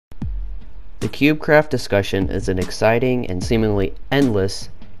The CubeCraft discussion is an exciting and seemingly endless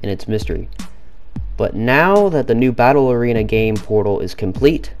in its mystery. But now that the new Battle Arena game portal is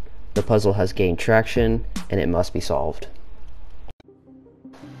complete, the puzzle has gained traction and it must be solved.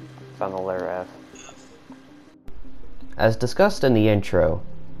 Found the letter F. As discussed in the intro,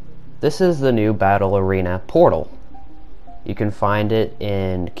 this is the new Battle Arena portal. You can find it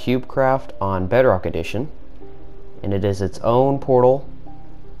in CubeCraft on Bedrock Edition, and it is its own portal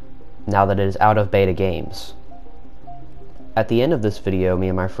now that it is out of beta games. At the end of this video, me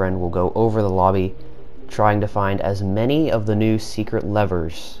and my friend will go over the lobby trying to find as many of the new secret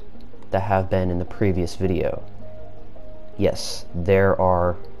levers that have been in the previous video. Yes, there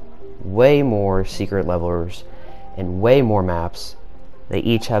are way more secret levers and way more maps. They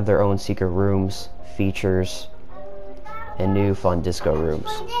each have their own secret rooms, features, and new fun disco rooms.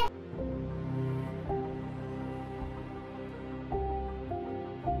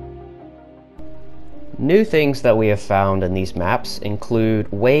 New things that we have found in these maps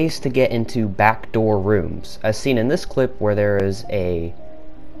include ways to get into backdoor rooms, as seen in this clip where there is a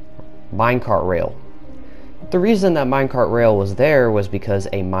minecart rail. The reason that minecart rail was there was because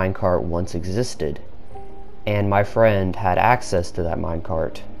a minecart once existed, and my friend had access to that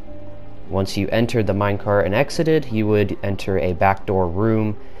minecart. Once you entered the minecart and exited, you would enter a backdoor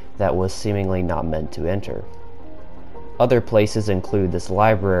room that was seemingly not meant to enter. Other places include this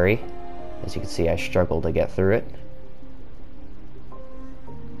library. As you can see, I struggle to get through it.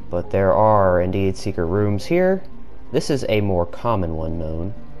 But there are indeed secret rooms here. This is a more common one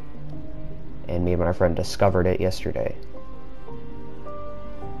known, and me and my friend discovered it yesterday.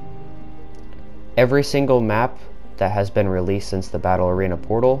 Every single map that has been released since the Battle Arena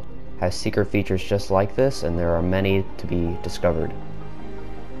portal has secret features just like this, and there are many to be discovered.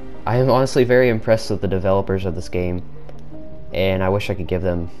 I am honestly very impressed with the developers of this game, and I wish I could give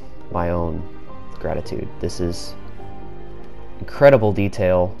them my own gratitude. This is incredible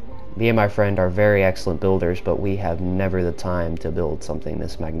detail. Me and my friend are very excellent builders, but we have never the time to build something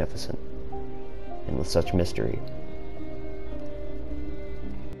this magnificent and with such mystery.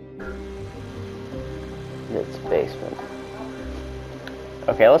 Its basement.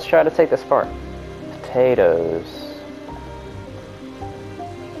 Okay, let's try to take this apart. Potatoes.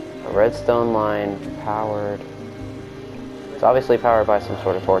 A redstone line powered. It's obviously powered by some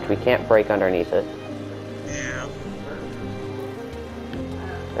sort of torch. We can't break underneath it. Yeah.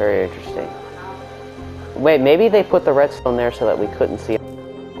 Very interesting. Wait, maybe they put the redstone there so that we couldn't see it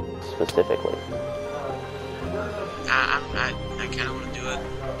specifically. I kind of want to do it,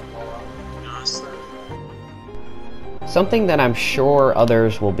 honestly. Something that I'm sure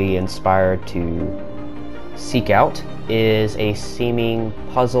others will be inspired to seek out is a seeming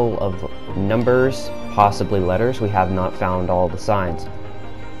puzzle of numbers, possibly letters. We have not found all the signs,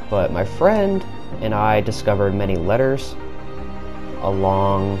 but my friend and I discovered many letters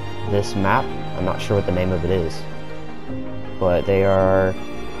along this map. I'm not sure what the name of it is, but they are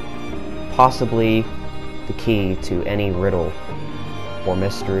possibly the key to any riddle or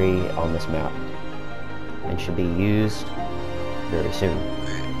mystery on this map, and should be used very soon.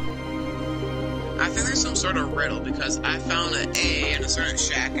 I think there's some sort of riddle, because I found an A in a certain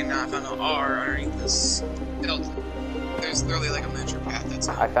shack, and now I found an R underneath this building. There's literally like a miniature path that's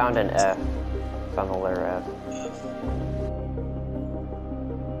I found an F. Found the letter F.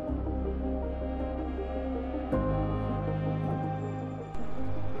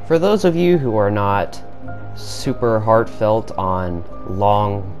 For those of you who are not super heartfelt on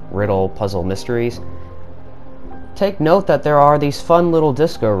long riddle puzzle mysteries, take note that there are these fun little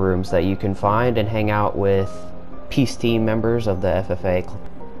disco rooms that you can find and hang out with peace team members of the FFA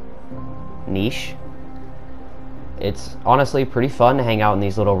niche. It's honestly pretty fun to hang out in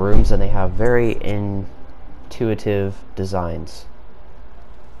these little rooms, and they have very intuitive designs.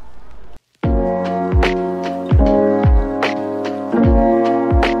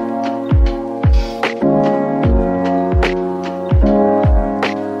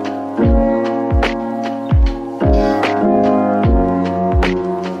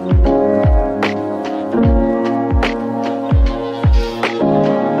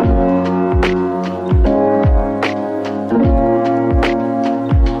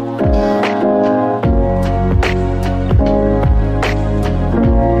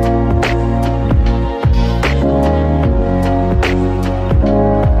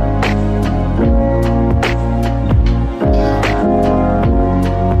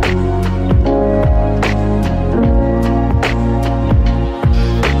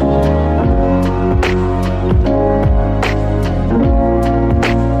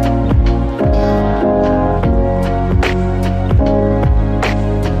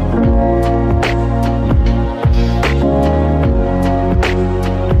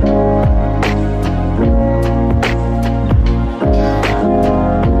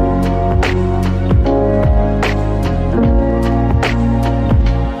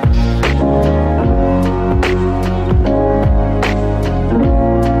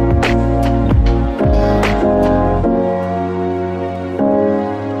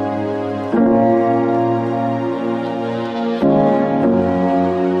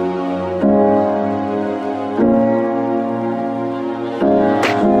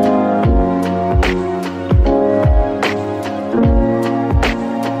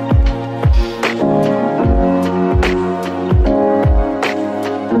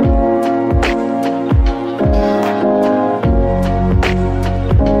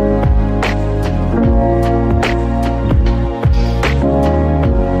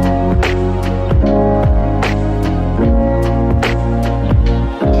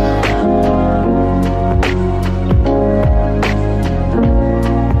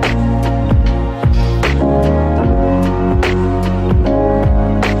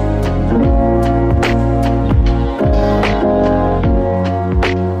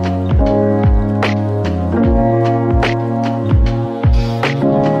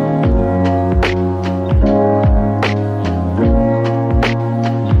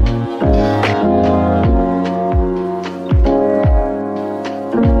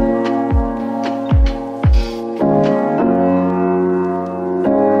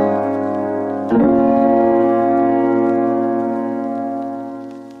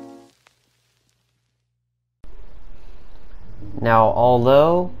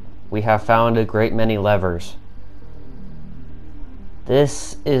 Below, we have found a great many levers.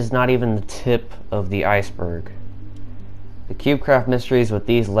 This is not even the tip of the iceberg. The CubeCraft mysteries with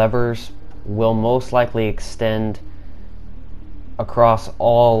these levers will most likely extend across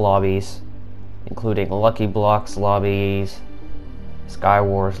all lobbies, including Lucky Blocks lobbies,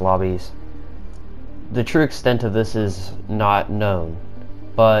 Skywars lobbies. The true extent of this is not known,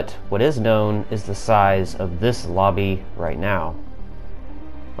 but what is known is the size of this lobby right now.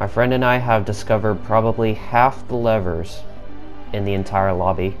 My friend and I have discovered probably half the levers in the entire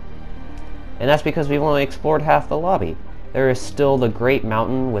lobby, and that's because we've only explored half the lobby. There is still the Great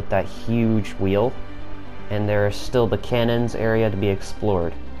Mountain with that huge wheel, and there is still the cannons area to be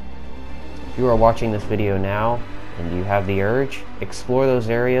explored. If you are watching this video now and you have the urge, explore those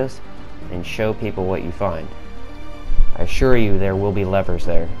areas and show people what you find. I assure you there will be levers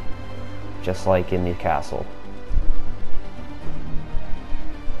there, just like in the castle.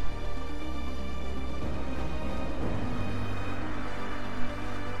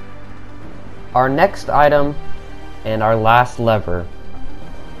 Our next item and our last lever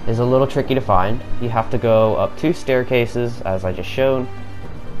is a little tricky to find. You have to go up 2 staircases, as I just shown,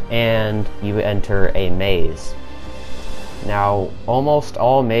 and you enter a maze. Now, almost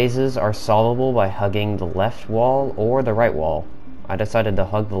all mazes are solvable by hugging the left wall or the right wall. I decided to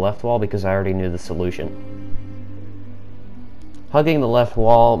hug the left wall because I already knew the solution. Hugging the left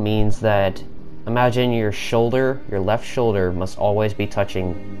wall means that, imagine your left shoulder must always be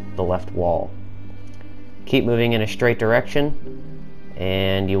touching the left wall. Keep moving in a straight direction,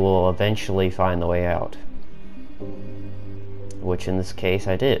 and you will eventually find the way out. Which in this case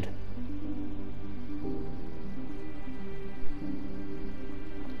I did.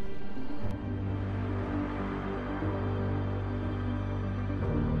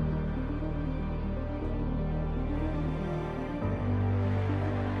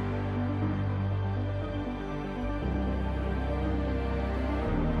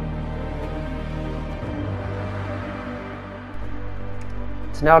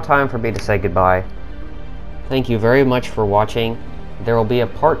 It's now time for me to say goodbye. Thank you very much for watching. There will be a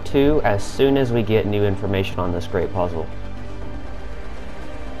part 2 as soon as we get new information on this great puzzle.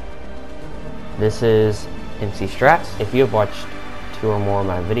 This is MC Strats. If you have watched 2 or more of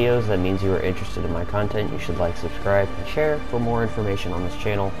my videos, that means you are interested in my content. You should like, subscribe, and share for more information on this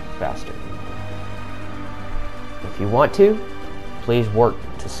channel faster. If you want to, please work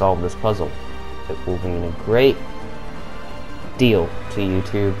to solve this puzzle. It will mean a great deal to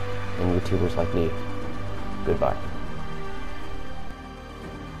YouTube and YouTubers like me. Goodbye.